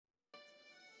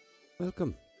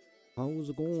Welcome. How's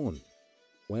it going?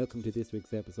 Welcome to this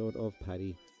week's episode of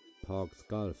Paddy Talks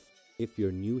Golf. If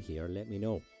you're new here, let me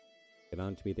know. Get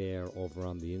on to me there over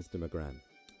on the Instagram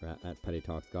at Paddy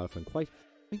Talks Golf. I'm quite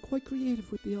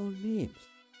creative with the old names,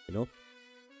 you know.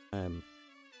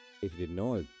 If you didn't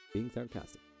know, I'm being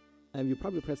sarcastic. You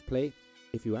probably press play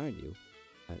if you are new.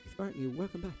 If you aren't new,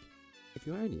 welcome back. If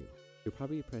you are new, you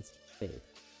probably pressed play.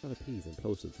 Not a P's and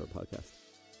plosives for a podcast.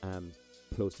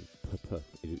 Plosives,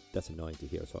 that's annoying to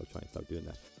hear, so I'll try and stop doing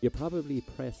that. You probably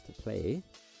pressed play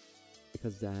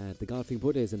because the Golfing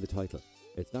Buddha is in the title.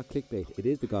 It's not clickbait. It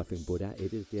is the Golfing Buddha.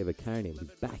 It is David Carney. He's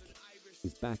back.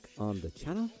 He's back on the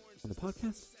channel, on the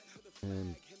podcast.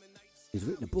 He's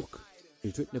written a book.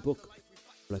 He's been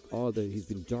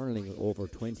journaling over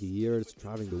 20 years,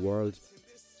 traveling the world,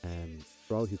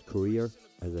 throughout his career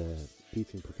as a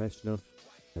teaching professional,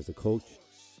 as a coach,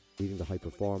 leading the high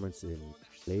performance in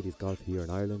ladies golf here in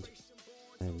Ireland,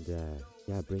 and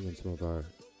bringing some of our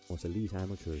most elite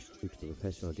amateurs through to the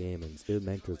professional game, and still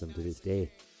mentors them to this day.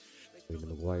 The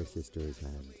Maguire sisters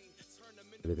and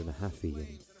Olivia Mahaffey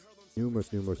and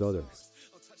numerous others.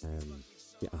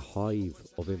 A hive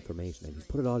of information, and he's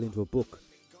put it all into a book.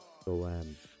 So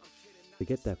to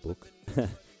get that book,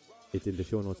 it's in the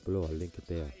show notes below. I'll link it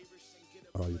there,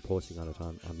 or I'll be posting on it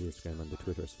on the Instagram and the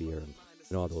Twitter sphere and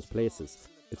in all those places.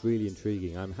 It's really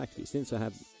intriguing. I'm actually, since I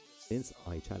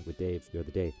chatted with Dave the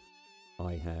other day,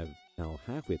 I have now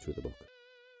halfway through the book.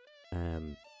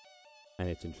 And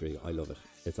it's intriguing. I love it.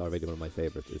 It's already one of my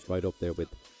favourites. It's right up there with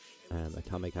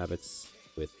Atomic Habits,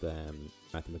 with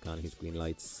Matthew McConaughey's Green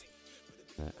Lights,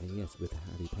 and yes, with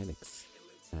Harry Pennick's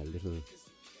little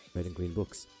red and green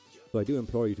books. So I do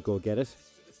implore you to go get it.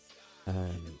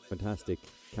 Fantastic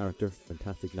character,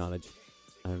 fantastic knowledge.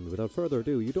 And without further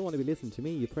ado, you don't want to be listening to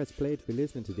me, you press play to be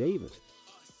listening to David.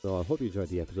 So I hope you enjoyed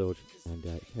the episode, and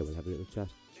we'll have a little chat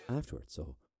afterwards.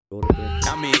 So roll it there.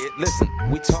 Listen,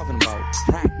 we talking about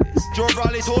practice. Joe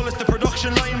Bradley told us the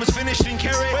production line was finished in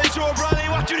Kerry. Well, Joe Bradley,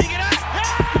 what do you think of that?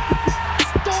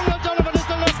 Yeah! Donald Donovan is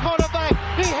the left corner back.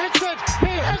 He hits it.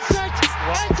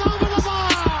 It's over the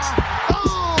bar.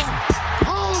 Oh,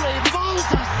 holy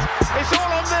Moses. It's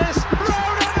all on this.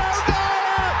 Round and out there.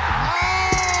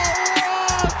 Oh,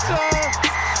 what a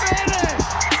finish.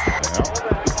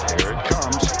 Well, here it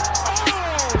comes. Oh,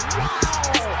 wow.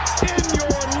 In your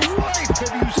life,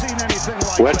 have you seen anything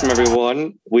like Welcome, that? everyone.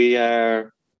 We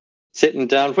are sitting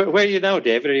down. Where are you now,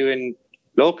 David? Are you in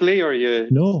locally, or are you?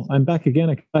 No, I'm back again.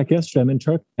 I came back yesterday. I'm in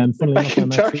Turkey, and funnily enough, I'm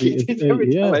Turkey.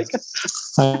 actually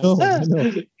I know.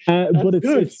 But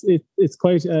it's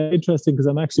quite interesting because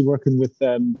I'm actually working with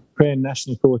Ukraine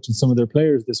national coach and some of their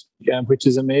players this week, which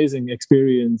is amazing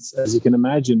experience, as you can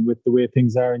imagine, with the way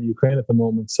things are in Ukraine at the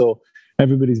moment. So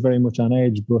everybody's very much on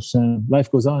edge, but life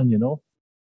goes on, you know.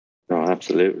 No,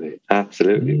 absolutely.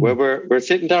 Well, we're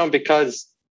sitting down because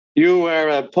you are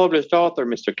a published author,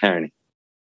 Mr. Carney.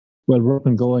 Well, we're up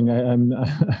and going.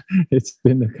 It's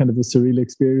been a kind of a surreal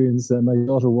experience. My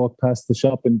daughter walked past the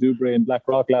shop in Dubray and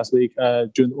Blackrock last week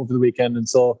over the weekend, and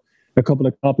saw a couple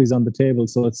of copies on the table.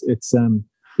 So it's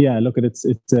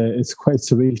quite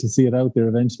surreal to see it out there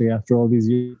eventually after all these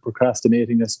years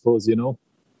procrastinating, I suppose, you know.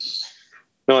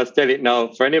 No, it's steady. Now,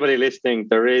 for anybody listening,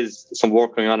 there is some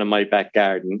work going on in my back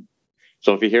garden.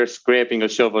 So if you hear scraping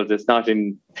of shovels, it's not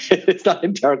in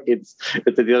Turkey. It's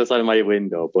at the other side of my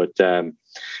window. But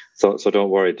so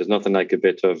don't worry. There's nothing like a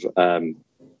bit of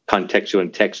contextual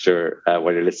and texture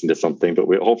when you're listening to something. But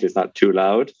hopefully it's not too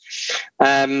loud.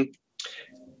 The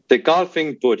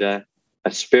Golfing Buddha,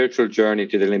 a spiritual journey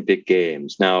to the Olympic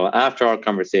Games. Now, after our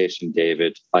conversation,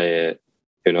 David, a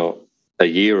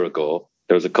year ago,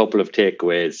 there was a couple of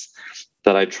takeaways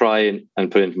that I try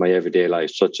and put into my everyday life,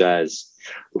 such as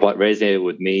what resonated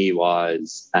with me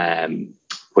was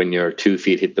when your 2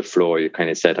 feet hit the floor, you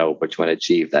kind of set out what you want to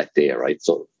achieve that day, right?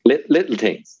 So little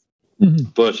things.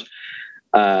 Mm-hmm. But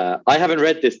I haven't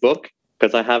read this book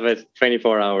because I have it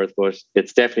 24 hours, but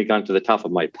it's definitely gone to the top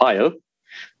of my pile.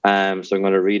 So I'm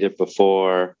going to read it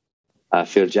before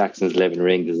Phil Jackson's 11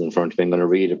 Rings is in front of me. I'm going to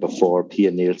read it before Pia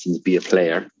Nielsen's Be a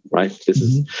Player, right? This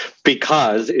is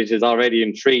because it has already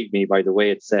intrigued me by the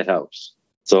way it's set out.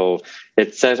 So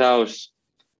it's set out,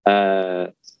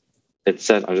 I'm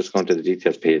just going to the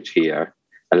details page here,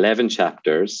 11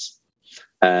 chapters.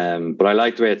 But I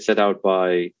like the way it's set out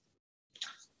by,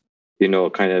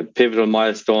 kind of pivotal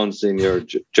milestones in your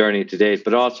journey to date,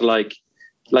 but also like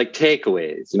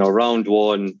takeaways, round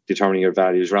 1, determining your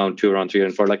values, round 2, round 3,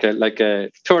 and 4, like a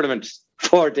tournament,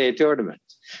 4-day tournament.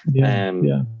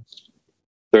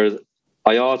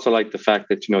 I also like the fact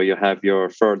that, you have your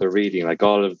further reading, like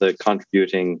all of the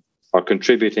contributing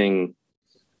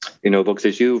books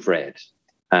that you've read.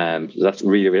 That's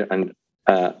really, and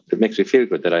it makes me feel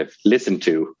good that I've listened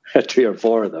to 3 or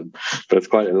 4 of them, but it's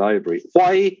quite a library.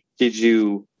 Why did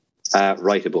you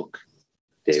write a book,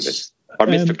 David? Or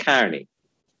Mr. Carney?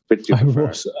 I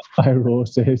wrote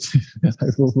it.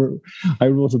 I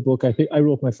wrote a book. I think I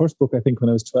wrote my first book, I think, when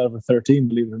I was 12 or 13,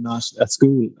 believe it or not, at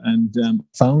school, and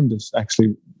found it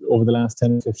actually over the last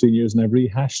 10 or 15 years, and I've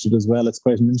rehashed it as well. It's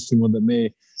quite an interesting one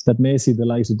that may see the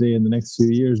light of day in the next few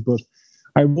years. But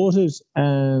I wrote it,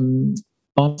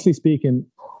 honestly speaking,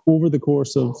 over the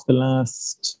course of the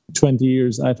last 20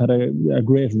 years, I've had a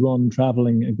great run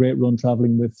traveling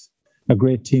with a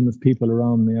great team of people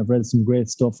around me. I've read some great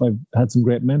stuff. I've had some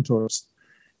great mentors.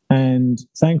 And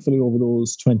thankfully, over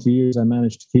those 20 years, I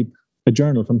managed to keep a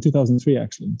journal from 2003,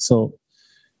 actually. So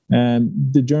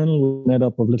the journal was made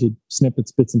up of little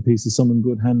snippets, bits and pieces, some in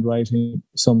good handwriting,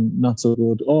 some not so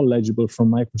good, all legible from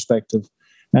my perspective.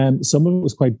 Some of it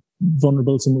was quite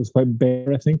vulnerable, some of it was quite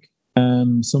bare, I think.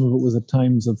 Some of it was at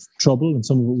times of trouble, and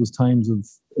some of it was times of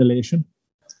elation.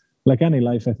 Like any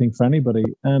life, I think, for anybody.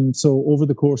 So over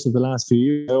the course of the last few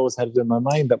years, I always had it in my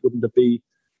mind that wouldn't it be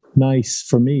nice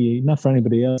for me, not for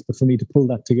anybody else, but for me to pull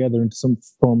that together into some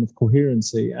form of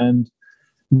coherency. And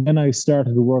then I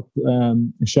started to work,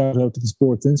 shout out to the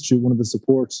Sports Institute, one of the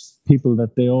support people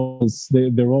that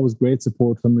they're always great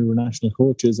support when we were national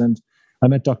coaches. And I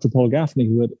met Dr. Paul Gaffney,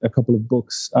 who had a couple of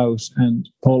books out, and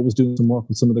Paul was doing some work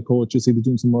with some of the coaches. He was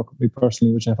doing some work with me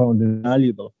personally, which I found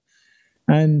invaluable.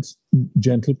 And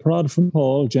gentle prod from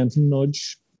Paul, gentle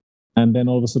nudge. And then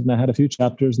all of a sudden I had a few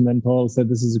chapters, and then Paul said,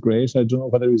 this is great. I don't know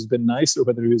whether he's been nice or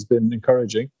whether he's been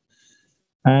encouraging.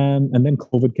 And then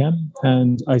COVID came,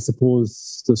 and I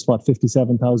suppose there's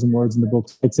 57,000 words in the book.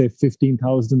 I'd say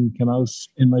 15,000 came out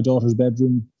in my daughter's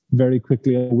bedroom very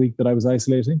quickly a week that I was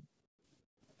isolating.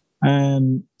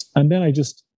 And then I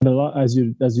just, a lot, as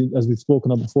we've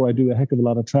spoken of before, I do a heck of a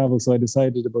lot of travel. So I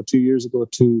decided about 2 years ago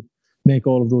to make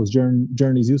all of those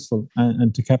journeys useful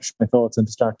and to capture my thoughts and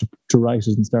to start to write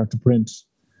it and start to print.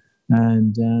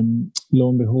 And lo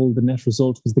and behold, the net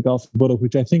result was the Golf Buddha,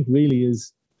 which I think really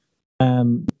is,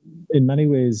 in many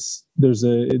ways,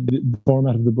 the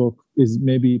format of the book is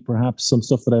maybe perhaps some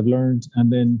stuff that I've learned.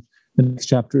 And then the next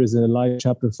chapter is a live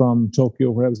chapter from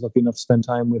Tokyo, where I was lucky enough to spend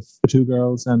time with the 2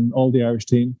 girls and all the Irish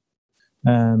team,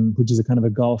 which is a kind of a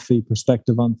golfy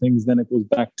perspective on things. Then it goes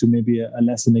back to maybe a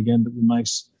lesson again that we might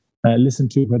listen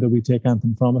to. Whether we take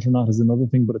anything from it or not is another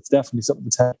thing, but it's definitely something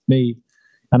that's helped me.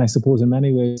 And I suppose in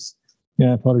many ways,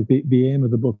 probably the aim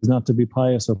of the book is not to be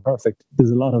pious or perfect.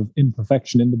 There's a lot of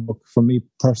imperfection in the book for me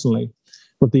personally,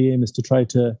 but the aim is to try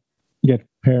to get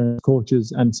parents,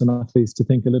 coaches, and some athletes to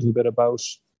think a little bit about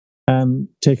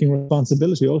taking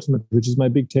responsibility ultimately, which is my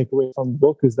big takeaway from the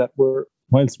book, is that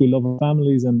whilst we love our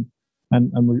families and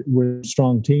we're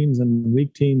strong teams and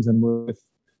weak teams, and we're with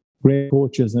great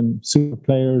coaches and super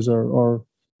players, or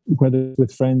whether it's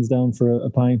with friends down for a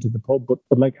pint at the pub, but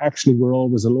like actually we're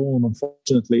always alone.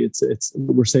 Unfortunately, it's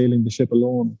we're sailing the ship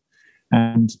alone.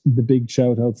 And the big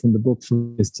shout out from the book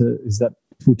is that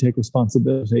if we take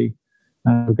responsibility,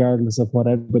 regardless of what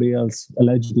everybody else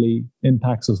allegedly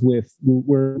impacts us with,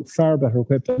 we're far better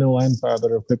equipped. I know I'm far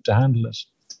better equipped to handle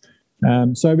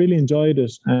it. So I really enjoyed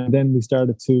it, and then it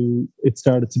started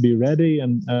to be ready,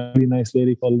 and a really nice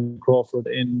lady called Lynn Crawford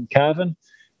in Cavan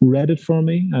read it for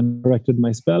me and corrected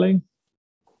my spelling,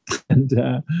 and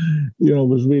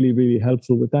was really, really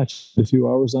helpful with that. She had a few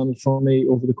hours on it for me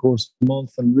over the course of a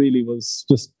month, and really was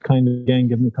just kind of again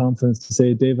giving me confidence to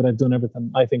say, David, I've done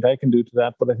everything I think I can do to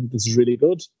that, but I think this is really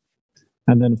good.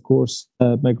 And then of course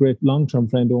my great long-term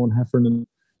friend Owen Heffernan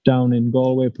down in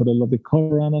Galway put a lovely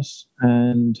cover on it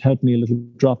and helped me a little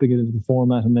dropping it into the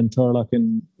format, and then Turlock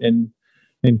in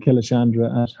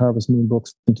Killashandra at Harvest Moon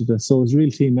Books into this. So it was a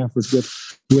real team effort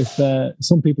with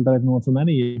some people that I've known for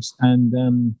many years.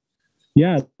 And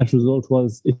that result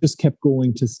was it just kept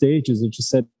going to stages. It just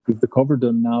said, we've the cover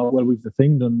done now. Well, we've the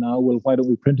thing done now. Well, why don't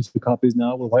we print a few copies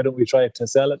now? Well, why don't we try to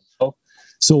sell it?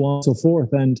 So on and so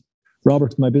forth. And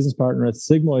Robert, my business partner at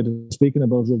Sigmoid, was speaking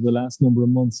about it over the last number of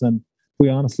months, and we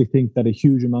honestly think that a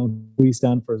huge amount we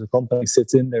stand for as a company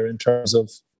sits in there in terms of,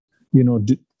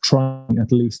 trying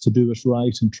at least to do it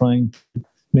right and trying to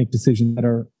make decisions that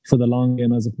are for the long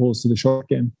game as opposed to the short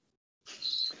game.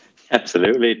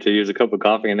 Absolutely. To use a cup of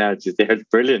coffee analogy there, it's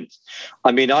brilliant.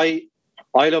 I mean, I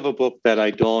love a book that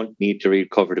I don't need to read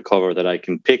cover to cover, that I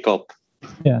can pick up.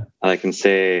 Yeah. And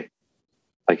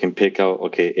I can pick out,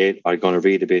 okay, I'm going to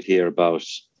read a bit here about,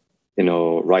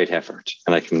 right effort,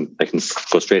 and I can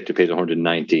go straight to page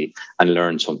 190 and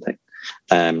learn something,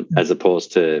 as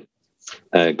opposed to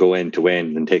go end to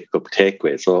end and take a couple of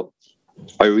takeaways. So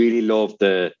really love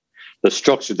the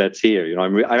structure that's here. You know,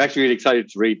 I'm actually really excited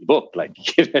to read the book, like,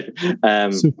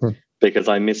 Super. because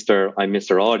I missed our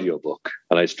audiobook,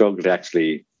 and I struggled to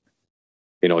actually,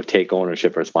 you know, take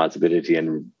ownership, responsibility,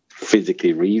 and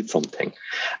physically read something.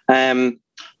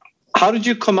 How did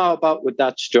you come about with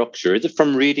that structure? Is it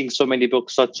from reading so many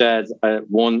books, such as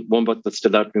one book that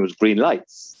stood out to me was Green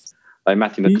Lights by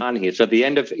Matthew McConaughey? So at the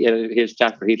end of his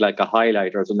chapter, he'd like a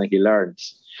highlight or something he learned,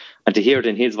 and to hear it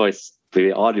in his voice,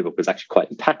 the audiobook was actually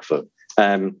quite impactful.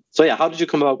 So yeah, how did you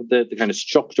come about with the kind of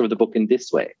structure of the book in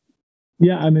this way?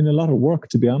 Yeah, I mean, a lot of work,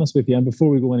 to be honest with you. And before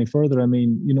we go any further, I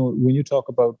mean, you know, when you talk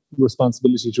about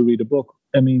responsibility to read a book,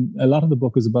 I mean, a lot of the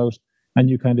book is about, and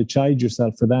you kind of chide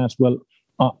yourself for that. Well,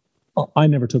 I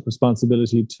never took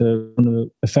responsibility to run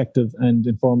an effective and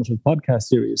informative podcast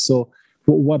series. So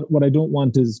what I don't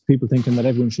want is people thinking that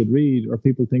everyone should read, or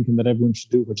people thinking that everyone should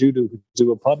do what you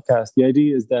do a podcast. The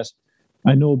idea is that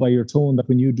I know by your tone that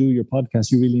when you do your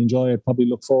podcast, you really enjoy it, probably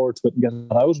look forward to it and get a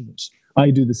lot out of it. I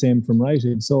do the same from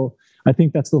writing. So I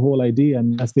think that's the whole idea.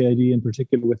 And that's the idea in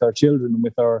particular with our children and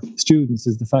with our students,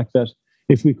 is the fact that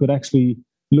if we could actually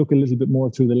look a little bit more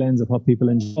through the lens of what people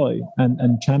enjoy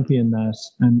and champion that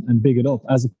and big it up,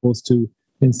 as opposed to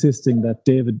insisting that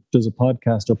David does a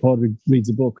podcast or Paul reads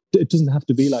a book. It doesn't have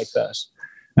to be like that.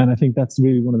 And I think that's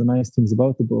really one of the nice things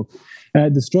about the book.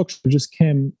 The structure just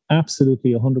came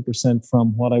absolutely 100%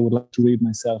 from what I would like to read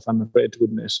myself, I'm afraid to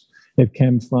admit. It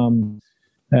came from,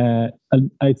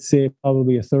 I'd say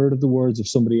probably a third of the words are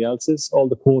somebody else's. All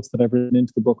the quotes that I've written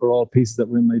into the book are all pieces that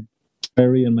were in my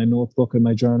diary and my notebook and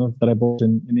my journal that I bought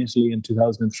in Italy in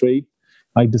 2003.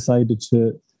 I decided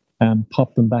to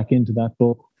pop them back into that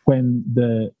book when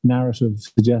the narrative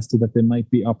suggested that they might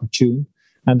be opportune.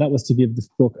 And that was to give the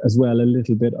book as well a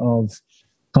little bit of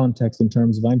context in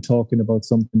terms of I'm talking about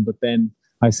something, but then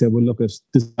I said, well, look at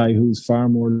this guy who's far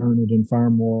more learned and far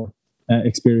more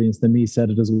experienced than me said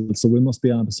it as well. So we must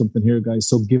be onto something here, guys.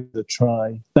 So give it a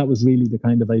try. That was really the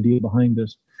kind of idea behind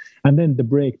it. And then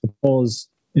the pause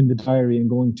in the diary and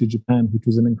going to Japan, which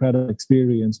was an incredible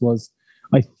experience, was,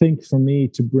 I think, for me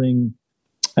to bring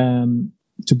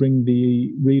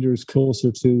the readers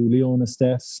closer to Leona,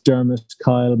 Steph, Dermot,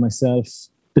 Kyle, myself,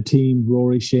 the team,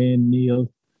 Rory, Shane, Neil,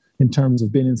 in terms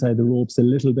of being inside the ropes a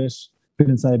little bit, been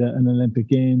inside an Olympic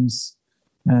Games.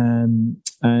 And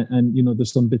you know,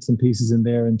 there's some bits and pieces in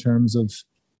there in terms of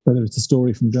whether it's a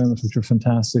story from Dermot, which are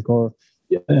fantastic, or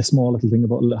a small little thing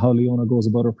about how Leona goes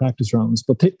about her practice rounds.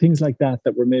 But things like that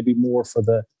were maybe more for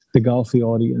the golfy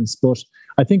audience. But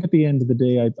I think at the end of the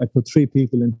day, I put three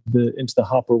people into the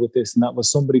hopper with this, and that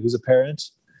was somebody who's a parent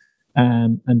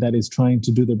and that is trying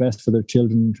to do their best for their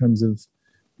children in terms of,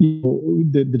 you know,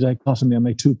 the dichotomy. Am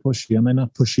I too pushy? Am I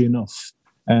not pushy enough?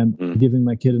 Giving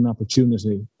my kid an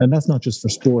opportunity. And that's not just for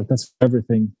sport, that's for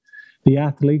everything. The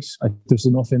athlete, there's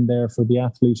enough in there for the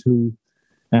athlete who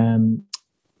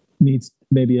needs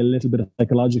maybe a little bit of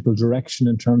psychological direction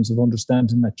in terms of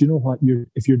understanding that, you know what,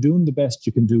 if you're doing the best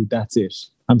you can do, that's it.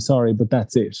 I'm sorry, but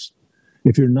that's it.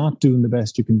 If you're not doing the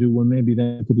best you can do, well, maybe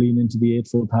then we could lean into the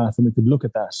Eightfold Path and we could look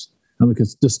at that and we could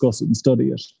discuss it and study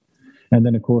it. And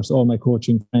then, of course, all my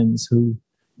coaching friends who,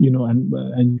 you know,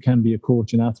 and you can be a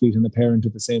coach, an athlete, and a parent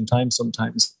at the same time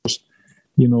sometimes. But,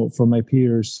 you know, for my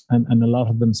peers, and a lot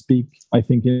of them speak, I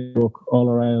think, in the book, all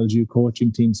our ILG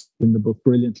coaching teams in the book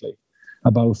brilliantly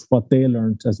about what they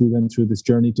learned as we went through this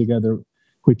journey together,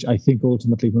 which I think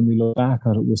ultimately, when we look back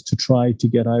at it, was to try to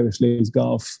get Irish ladies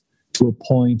golf to a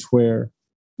point where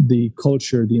the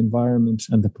culture, the environment,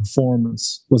 and the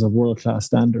performance was a world-class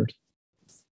standard.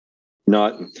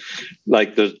 Not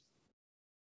like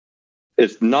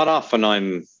it's not often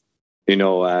I'm, you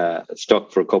know,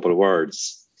 stuck for a couple of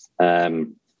words,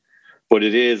 but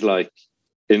it is like,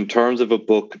 in terms of a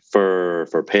book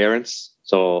for parents.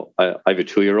 So I have a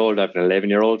 2-year-old, I have an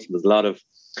 11-year-old. So there's a lot of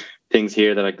things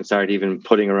here that I can start even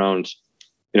putting around,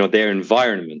 you know, their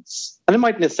environments. And it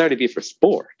might necessarily be for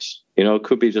sport. You know, it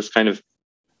could be just kind of,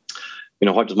 you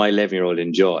know, what does my 11-year-old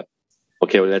enjoy?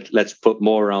 Okay, well, let's put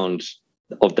more around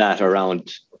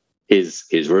his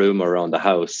room, around the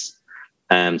house,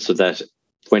 so that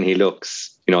when he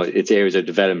looks, you know, it's areas of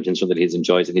development and something that he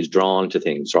enjoys and he's drawn to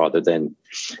things rather than,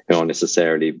 you know,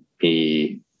 necessarily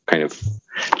be kind of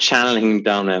channeling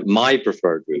down my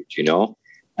preferred route, you know.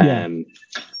 Yeah.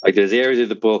 Like there's areas of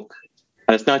the book,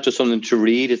 and it's not just something to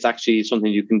read, it's actually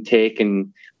something you can take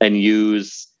and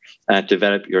use and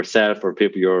develop yourself or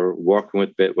people you're working with,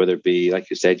 whether it be, like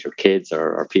you said, your kids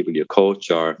or people you coach,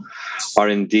 or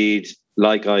indeed,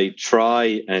 like I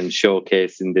try and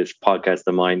showcase in this podcast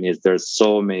of mine, is there's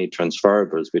so many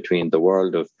transferables between the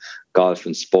world of golf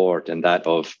and sport and that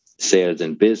of sales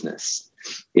and business.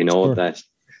 Sure. That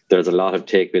there's a lot of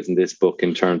takeaways in this book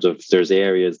in terms of there's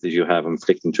areas that you have, I'm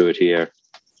flicking through it here,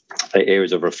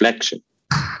 areas of reflection,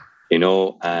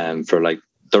 for like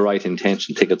the right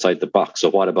intention, think outside the box. So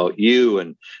what about you?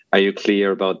 And are you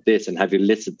clear about this? And have you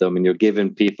listed them? And you're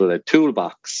giving people a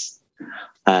toolbox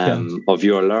of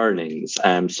your learnings.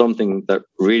 Something that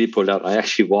really pulled out, I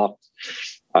actually walked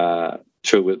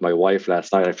through with my wife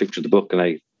last night. I flicked through the book and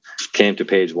I came to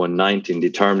page 119,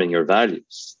 determining your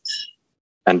values.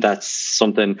 And that's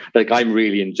something like I'm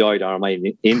really enjoyed or am I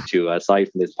into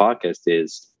aside from this podcast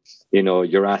is,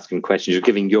 you're asking questions, you're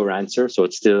giving your answer. So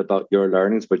it's still about your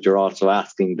learnings, but you're also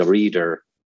asking the reader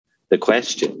the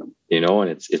question, and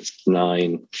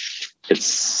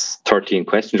it's 13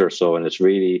 questions or so. And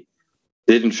it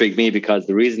did intrigue me because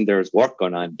the reason there's work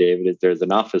going on, David, is there's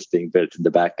an office being built in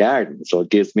the back garden. So it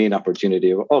gives me an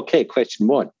opportunity of, okay, question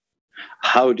 1,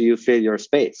 how do you fill your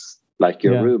space? Like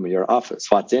your room or your office,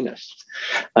 what's in it?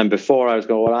 And before I was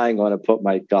going, well, I'm going to put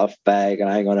my golf bag and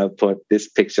I'm going to put this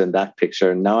picture and that picture.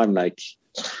 And now I'm like,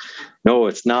 no,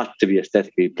 it's not to be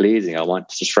aesthetically pleasing. I want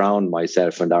to surround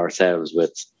myself and ourselves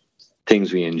with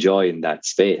things we enjoy in that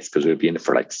space because we'll be in it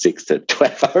for like 6 to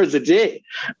 12 hours a day.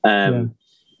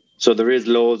 So there is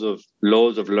loads of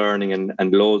learning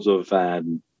and loads of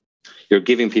you're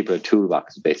giving people a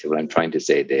toolbox, basically what I'm trying to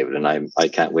say, David, and I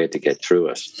can't wait to get through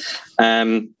it.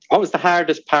 What was the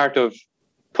hardest part of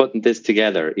putting this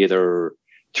together, either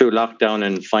through lockdown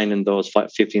and finding those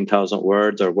 15,000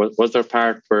 words, or was there a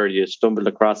part where you stumbled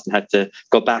across and had to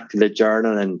go back to the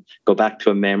journal and go back to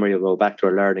a memory or go back to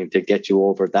a learning to get you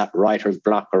over that writer's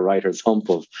block or writer's hump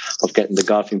of getting the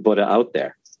golfing Buddha out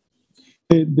there?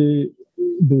 There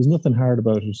was nothing hard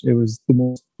about it. It was the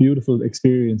most beautiful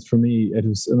experience for me. It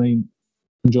was,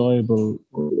 enjoyable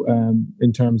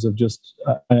in terms of just,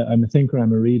 I'm a thinker,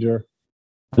 I'm a reader,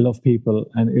 I love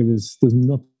people, and there's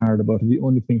nothing hard about it. The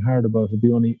only thing hard about it,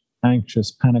 the only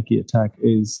anxious, panicky attack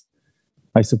is,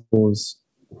 I suppose,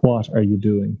 what are you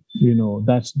doing?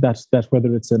 That's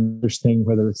whether it's an Irish thing,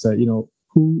 whether it's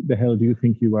who the hell do you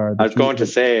think you are? I was going to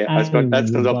say, that's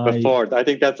come up before. I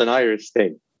think that's an Irish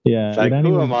thing. Yeah. Like,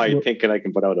 who am I thinking I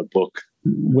can put out a book?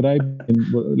 Would I,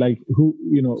 who,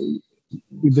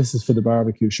 this is for the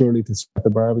barbecue, surely to start the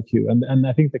barbecue. And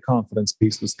I think the confidence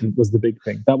piece was the big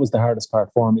thing. That was the hardest part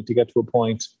for me, to get to a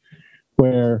point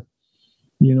where,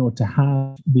 to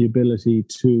have the ability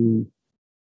to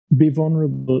be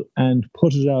vulnerable and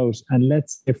put it out. And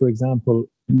let's say, for example,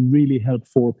 really help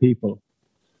 4 people.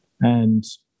 And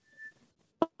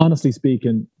honestly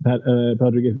speaking,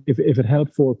 Patrick, if it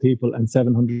helped 4 people and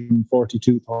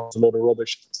 742 thought a load of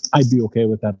rubbish, I'd be okay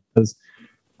with that, because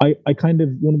I kind of,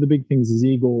 one of the big things is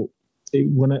ego.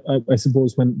 When I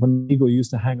suppose when ego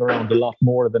used to hang around a lot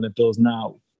more than it does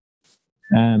now,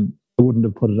 I wouldn't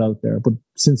have put it out there. But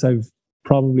since I've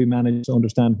probably managed to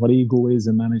understand what ego is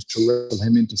and managed to wrestle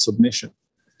him into submission,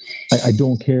 I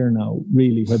don't care now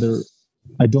really whether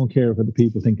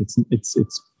people think it's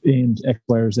aimed X,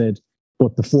 Y, or Z.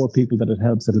 But the 4 people that it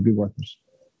helps, it'll be worth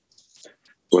it.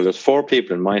 Well, there's 4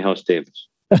 people in my house, David.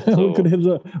 So, we could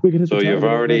hit so you've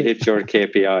already hit your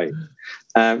KPI.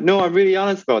 No, I'm really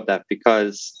honest about that,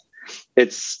 because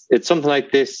it's something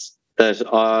like this that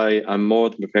I am more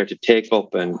than prepared to take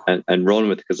up and run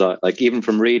with, because I, like, even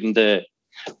from reading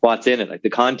what's in it, like the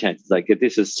content, it's like,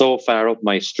 this is so far up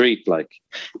my street, like,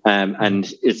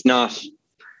 and it's not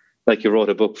like you wrote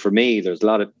a book for me. There's a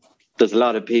lot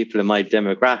of people in my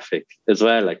demographic as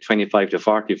well, like 25 to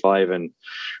 45, and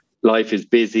life is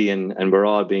busy, and we're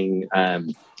all being, I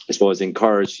suppose,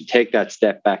 encouraged to take that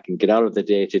step back and get out of the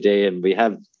day-to-day. And we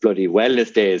have bloody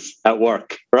wellness days at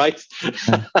work, right?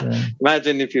 Yeah.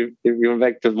 Imagine if you went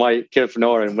back to my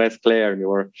Kilfenora in West Clare and you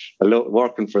were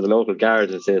working for the local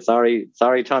garage and say, sorry,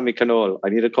 Tommy Canole, I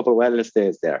need a couple of wellness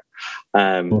days there.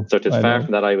 So it's far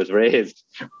from that I was raised,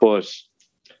 but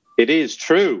it is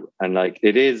true. And like,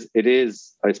 it is,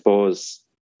 I suppose,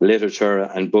 literature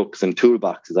and books and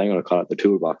toolboxes. I'm going to call it the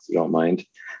toolbox, if you don't mind.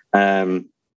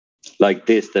 Like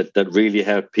this, that really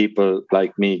help people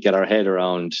like me get our head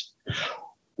around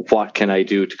what can I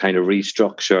do to kind of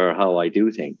restructure how I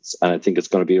do things. And I think it's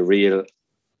going to be a real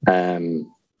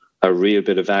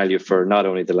bit of value for not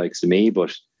only the likes of me,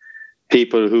 but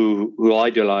people who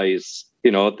idolize,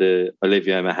 the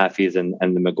Olivia Mahaffey's and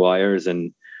the Maguires.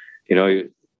 And,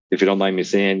 if you don't mind me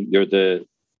saying, you're the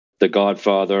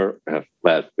godfather.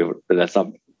 Well, let's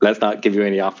not give you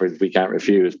any offers we can't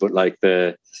refuse. But like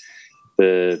the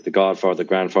godfather, the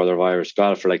grandfather of Irish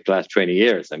golf for like the last 20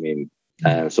 years. I mean,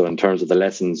 so in terms of the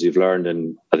lessons you've learned,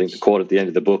 and I think the quote at the end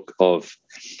of the book of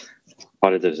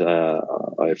what is it?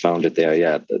 I found it there.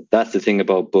 Yeah, that's the thing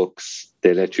about books.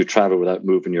 they let you travel without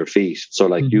moving your feet. So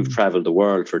like you've traveled the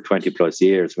world for 20 plus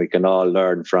years. We can all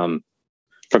learn from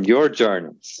your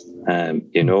journeys.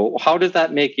 You know, how does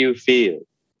that make you feel?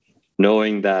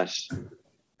 Knowing that,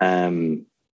 you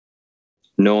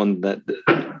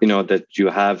know, that you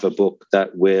have a book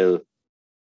that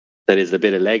is a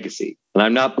bit of legacy. And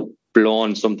I'm not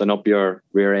blowing something up your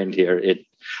rear end here.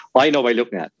 I know by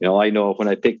looking at it. You know, I know when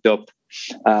I picked up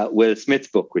Will Smith's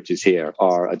book, which is here,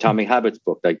 or Atomic Habits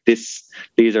book, like these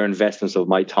are investments of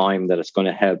my time that it's going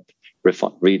to help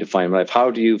redefine my life. How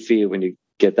do you feel when you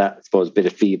get that, I suppose, bit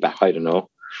of feedback? I don't know,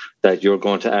 that you're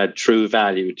going to add true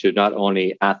value to not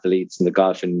only athletes in the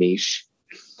golfing niche,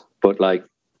 but like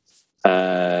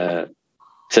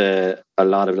to a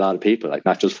lot of people, like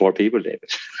not just 4 people, David.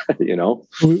 You know,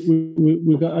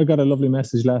 I got a lovely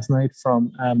message last night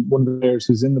from one of the players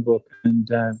who's in the book, and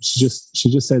she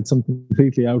just said something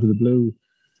completely out of the blue,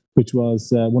 which was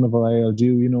one of our ILG.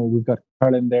 You know, we've got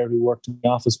Caroline there who worked in the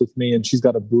office with me, and she's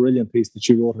got a brilliant piece that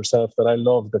she wrote herself that I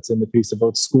love. That's in the piece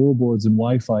about scoreboards and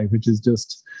Wi-Fi, which is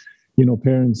just, you know,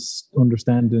 parents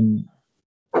understanding,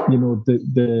 you know,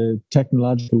 the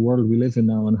technological world we live in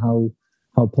now, and how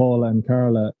Paula and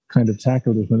Carla kind of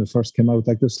tackled it when it first came out.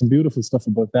 Like, there's some beautiful stuff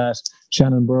about that.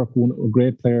 Shannon Burke, a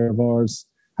great player of ours,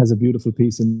 has a beautiful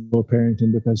piece in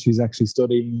parenting, because she's actually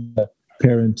studying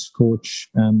parent, coach,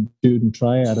 student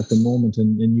triad at the moment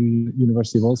in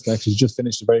University of Ulster. Actually, she's just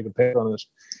finished a very good paper on it.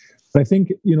 But I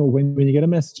think, you know, when you get a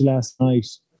message last night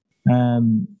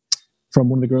from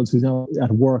one of the girls who's now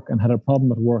at work and had a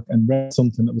problem at work and read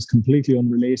something that was completely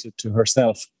unrelated to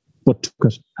herself, but took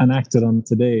it and acted on it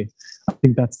today, I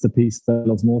think that's the piece that I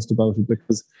love most about it,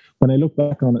 because when I look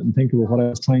back on it and think about what I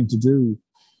was trying to do,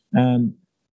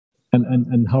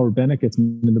 and Howard Bennett gets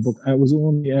in the book, I was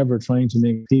only ever trying to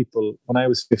make people, when I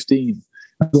was 15,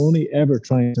 I was only ever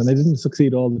trying, and I didn't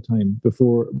succeed all the time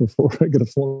before I got a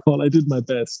phone call. I did my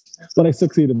best, but I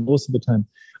succeeded most of the time.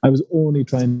 I was only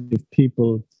trying to give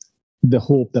people the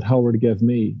hope that Howard gave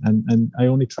me, and I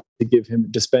only tried to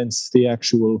dispense the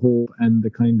actual hope and the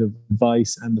kind of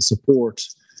advice and the support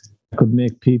that could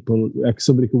make people, like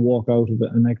somebody could walk out of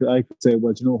it and I could say,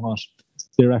 well, you know what,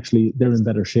 they're in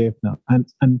better shape now.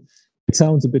 And it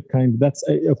sounds a bit kind of, that's,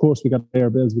 of course, we got to pay our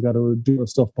bills, we got to do our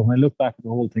stuff, but when I look back at the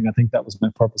whole thing, I think that was my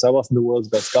purpose. I wasn't the world's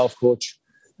best golf coach,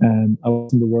 and I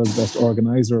wasn't the world's best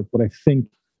organizer, but I think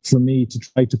for me to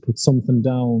try to put something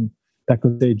down that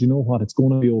could say, do you know what, it's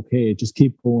going to be okay. Just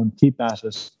keep going, keep at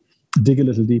it, dig a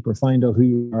little deeper, find out who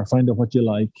you are, find out what you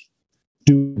like,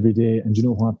 do it every day. And you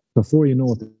know what, before you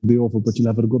know it, it'll be over, but you'll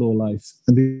have a good old life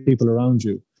and the people around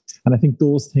you. And I think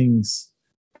those things,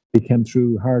 they came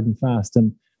through hard and fast.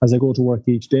 And as I go to work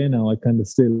each day now, I kind of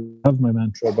still have my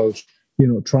mantra about, you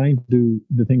know, trying to do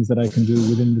the things that I can do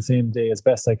within the same day as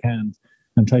best I can,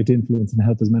 and try to influence and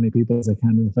help as many people as I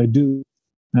can. And if I do,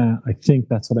 I think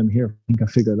that's what I'm here. I think I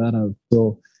figured that out.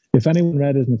 So if anyone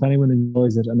read it, and if anyone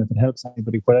enjoys it, and if it helps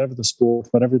anybody, whatever the sport,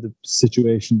 whatever the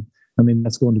situation, I mean,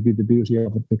 that's going to be the beauty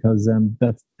of it, because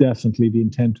that's definitely the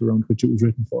intent around which it was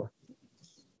written for.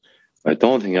 I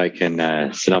don't think I can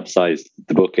synopsize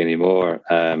the book anymore,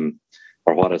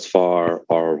 or what it's for,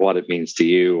 or what it means to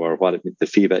you, or what the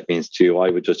feedback means to you. I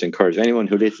would just encourage anyone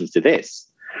who listens to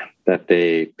this that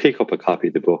they pick up a copy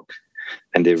of the book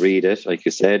and they read it, like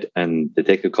you said, and they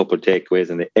take a couple of takeaways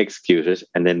and they execute it,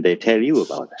 and then they tell you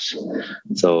about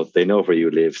it. So they know where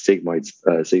you live,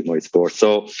 Sigmoid Sports.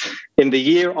 So in the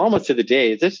year, almost to the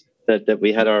day, is it, that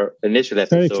we had our initial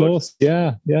episode? Very close,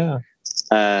 yeah.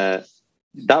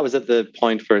 That was at the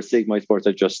point where Sigmoid Sports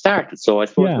had just started. So I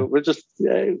suppose we'll just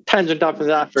tangent off of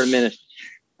that for a minute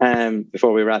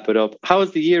before we wrap it up. How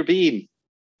has the year been?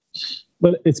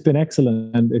 Well, it's been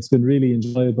excellent, and it's been really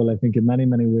enjoyable, I think, in many,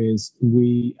 many ways.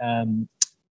 We, I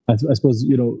suppose,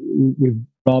 you know,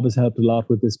 Rob has helped a lot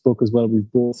with this book as well.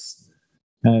 We've both,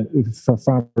 for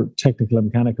far more technical and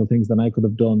mechanical things than I could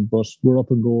have done, but we're up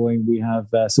and going. We have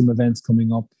some events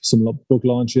coming up, some book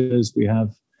launches. We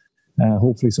have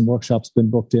hopefully some workshops been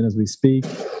booked in as we speak.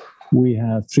 We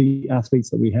have 3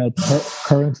 athletes that we help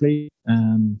currently,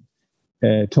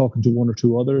 talking to 1 or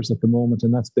 2 others at the moment,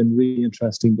 and that's been really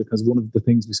interesting, because one of the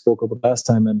things we spoke about last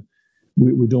time, and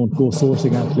we don't go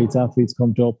sourcing athletes. Athletes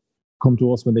come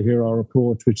to us when they hear our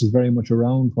approach, which is very much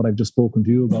around what I've just spoken to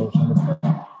you about,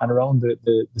 and around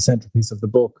the centerpiece of the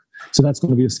book. So that's going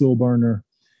to be a slow burner,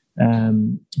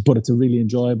 but it's a really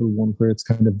enjoyable one, where it's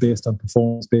kind of based on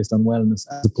performance, based on wellness,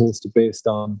 as opposed to based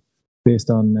on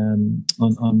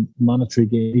monetary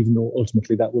gain, even though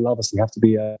ultimately that will obviously have to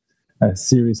be a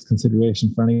serious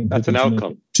consideration for anyone. That's an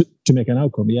outcome. To make an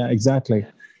outcome, yeah, exactly.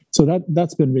 So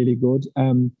that's been really good.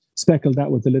 speckled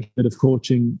that with a little bit of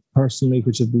coaching personally,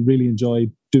 which I've really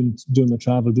enjoyed doing my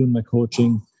travel, doing my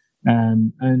coaching.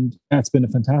 And that's been a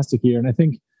fantastic year. And I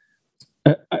think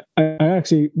I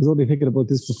actually was only thinking about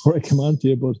this before I came on to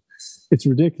you, but it's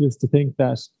ridiculous to think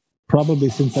that probably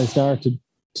since I started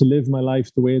to live my life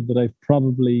the way that I've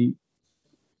probably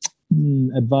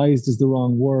advised is the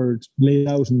wrong word, laid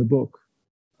out in the book,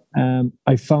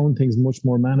 I found things much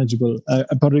more manageable.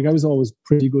 Patrick, I was always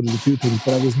pretty good at a few things,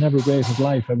 but I was never great at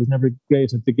life. I was never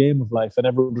great at the game of life. I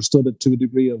never understood it to a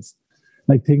degree of,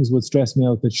 like, things would stress me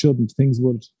out that shouldn't. Things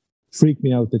would freak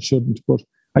me out that shouldn't. But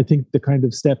I think the kind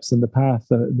of steps and the path,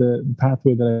 the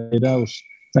pathway that I laid out,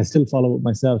 I still follow it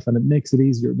myself, and it makes it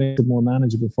easier. It makes it more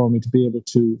manageable for me to be able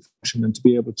to function and to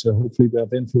be able to hopefully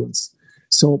have influence.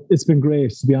 So it's been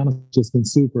great, to be honest. It's been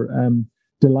super.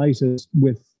 Delighted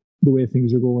with the way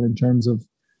things are going in terms of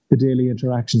the daily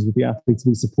interactions with the athletes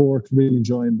we support, really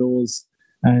enjoying those.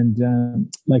 And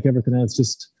like everything else,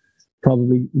 just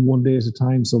probably one day at a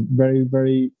time. So very,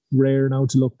 very rare now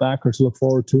to look back or to look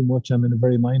forward too much. I'm in a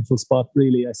very mindful spot,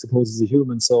 really, I suppose, as a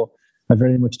human. So I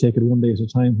very much take it one day at a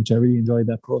time, which I really enjoyed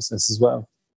that process as well.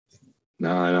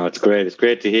 No, it's great. It's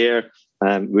great to hear.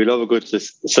 We love a good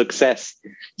success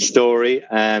story.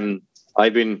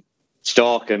 I've been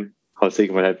stalking how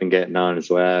Sigmund has been getting on as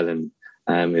well, and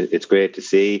it's great to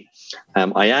see.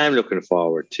 I am looking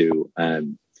forward to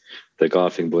the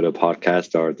Golfing Buddha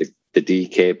podcast, or the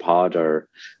DK pod, or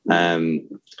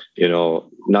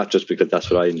not just because that's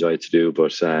what I enjoy to do,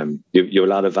 but you have a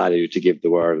lot of value to give the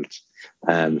world.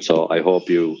 So I hope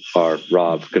you, or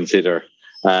Rob, consider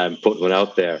putting one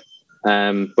out there.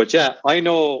 But yeah, I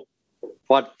know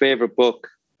what favourite book,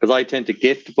 because I tend to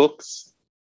gift books.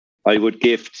 I would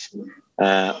gift,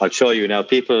 I'll show you now.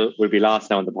 People will be lost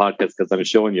now on the podcast because I'm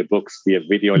showing you books via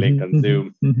video link on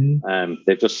Zoom.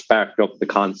 They've just sparked up the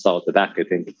console at the back, I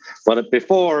think. But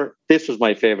before, this was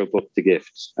my favourite book to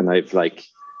gift, and I've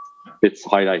it's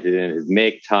highlighted in it, is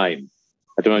Make Time.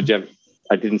 I don't know, Jeff.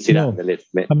 I didn't see that on the list.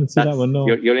 I haven't seen that one, no.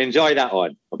 You'll enjoy that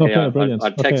one. Okay, brilliant.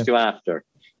 I'll text you after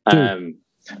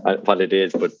what it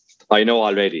is. But I know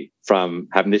already from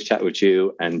having this chat with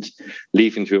you and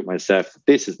leafing through it myself,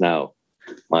 this is now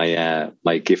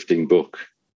my gifting book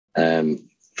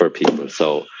for people.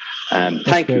 So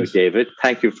thank you, David.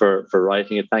 Thank you for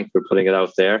writing it. Thank you for putting it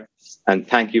out there. And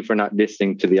thank you for not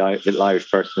listening to the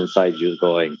Irish person inside you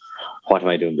going, what am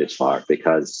I doing this for?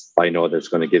 Because I know that's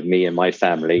going to give me and my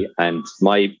family and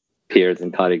my peers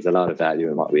and colleagues a lot of value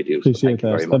in what we do. Appreciate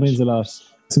that. That means a lot.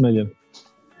 It's a million.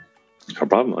 No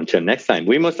problem. Until next time.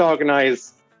 We must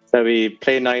organise that we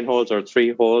play 9 holes or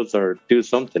 3 holes or do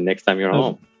something next time you're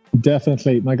home.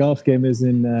 Definitely. My golf game is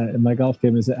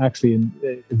actually in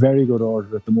a very good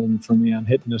order at the moment for me. I'm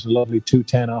hitting it a lovely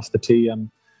 210 off the tee.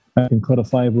 I can cut a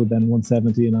 5-wood, then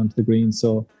 170 and onto the green.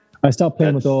 So I stopped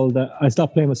playing with I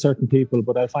stopped playing with certain people,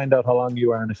 but I'll find out how long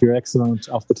you are, and if you're excellent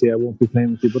off the tee, I won't be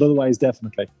playing with you. But otherwise,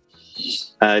 definitely.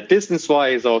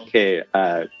 Distance-wise, okay.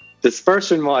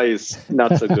 Dispersion-wise,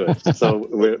 not so good. So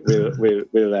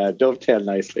we'll dovetail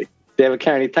nicely. David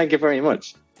Carney, thank you very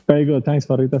much. Very good. Thanks,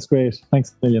 Patrick. That's great.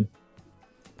 Thanks a million.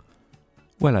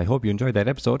 Well, I hope you enjoyed that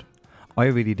episode. I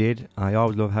really did. I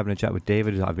always love having a chat with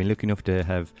David. I've been lucky enough to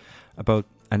have about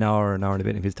an hour and a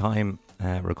bit of his time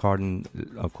recording,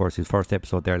 of course, his first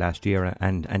episode there last year,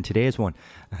 and today's one,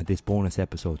 this bonus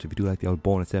episode. So if you do like the old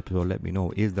bonus episode, let me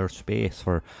know. Is there space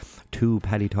for 2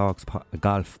 Paddy Talks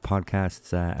golf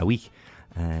podcasts a week?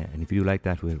 And if you do like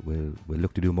that, we'll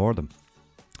look to do more of them.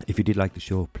 If you did like the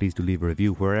show, please do leave a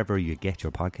review wherever you get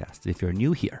your podcasts. If you're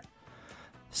new here,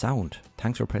 sound,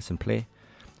 thanks for pressing play.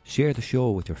 Share the show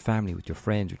with your family, with your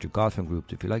friends, with your golfing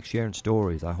groups. If you like sharing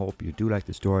stories, I hope you do like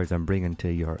the stories I'm bringing to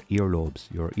your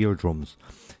earlobes, your eardrums,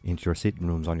 into your sitting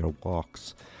rooms, on your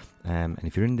walks. And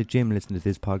if you're in the gym listening to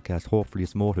this podcast, hopefully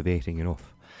it's motivating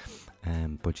enough.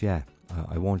 But yeah,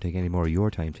 I won't take any more of your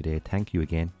time today. Thank you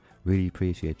again. Really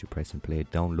appreciate you pressing play,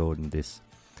 downloading this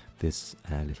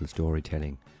little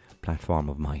storytelling platform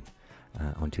of mine.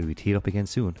 Until we tee up again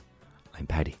soon, I'm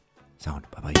Paddy. Sound.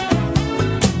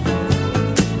 Bye-bye.